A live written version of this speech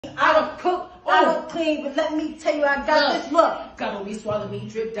I don't cook, I don't clean, but let me tell you, I got this look. Got on me, swallow me,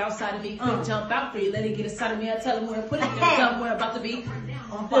 dripped outside of me, quick jump out free, let it get inside of me, I tell him where to put it, tell him where I'm about to be.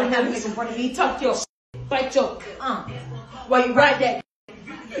 I'm gonna have to make him run to me, Talk your fight your, while you ride that.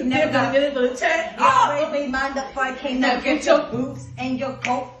 you never gonna get it for the check. Oh, baby, mind up, I can't never get your boots and your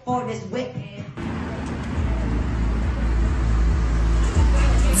coat for this whip.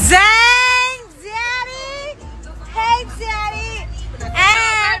 Dang, Daddy! Hey, Daddy!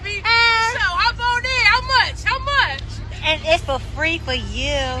 So, hop on in. How much? How much? And it's for free for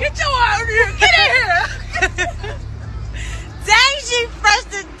you. Get your out of here. Get in here. Dang, she fresh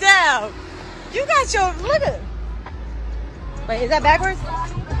to death. You got your, look at. Wait, is that backwards?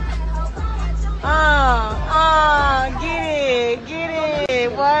 Get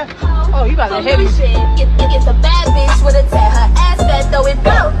it. What? Oh, you got the heavy shit. It's a bad bitch with a tat. Her ass fat, though it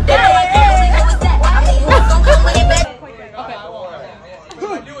broke. They know I can't really go with that. I mean, who's gonna come with it back?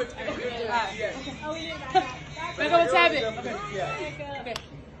 We're going to tap it. Okay.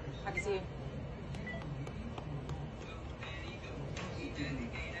 I can see you.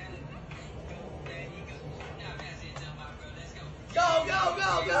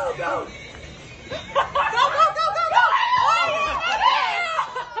 Go.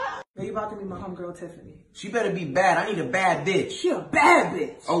 Now you about to meet my homegirl Tiffany. She better be bad. I need a bad bitch. She a bad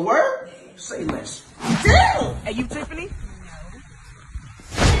bitch. A word? Say less. Damn! Hey, you Tiffany?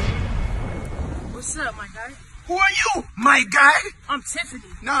 What's up, my guy? Who are you, my guy? I'm Tiffany.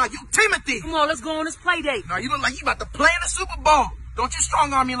 Nah, you Timothy. Come on, let's go on this play date. Nah, you look like you about to play in the Super Bowl. Don't you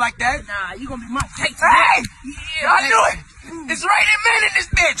strong arm me like that. Nah, you gonna be my date. Hey! Yeah, I knew it. It's raining men in this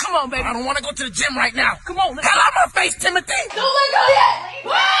bitch. Come on, baby. I don't want to go to the gym right now. Come on, let's Hell, go. I'm gonna face Timothy. Don't let go yet!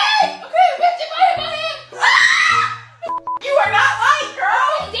 Wait! Okay, bitch, you might have my hand. You are not lying,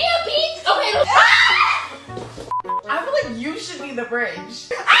 girl! Damn, Pete! Okay, I feel like you should be the bridge.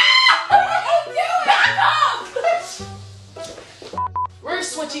 back off! We're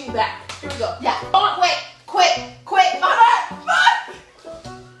switching back. Here we go. Yeah. Oh, quick! Hold on! Fuck!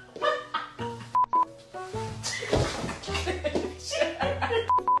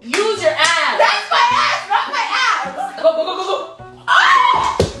 Use your ass. That's my ass, not my ass! Go.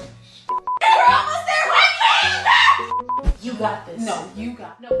 Ah! We're almost there! Wait! You got this. No, you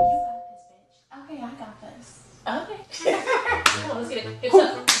got this, bitch. Okay, I got this. Okay. Come on, let's get it. Hips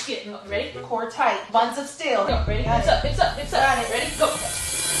up. Let's get it. Ready? Core tight, buns of steel. Go. Ready? Got Hips up. Got it. Ready? Go.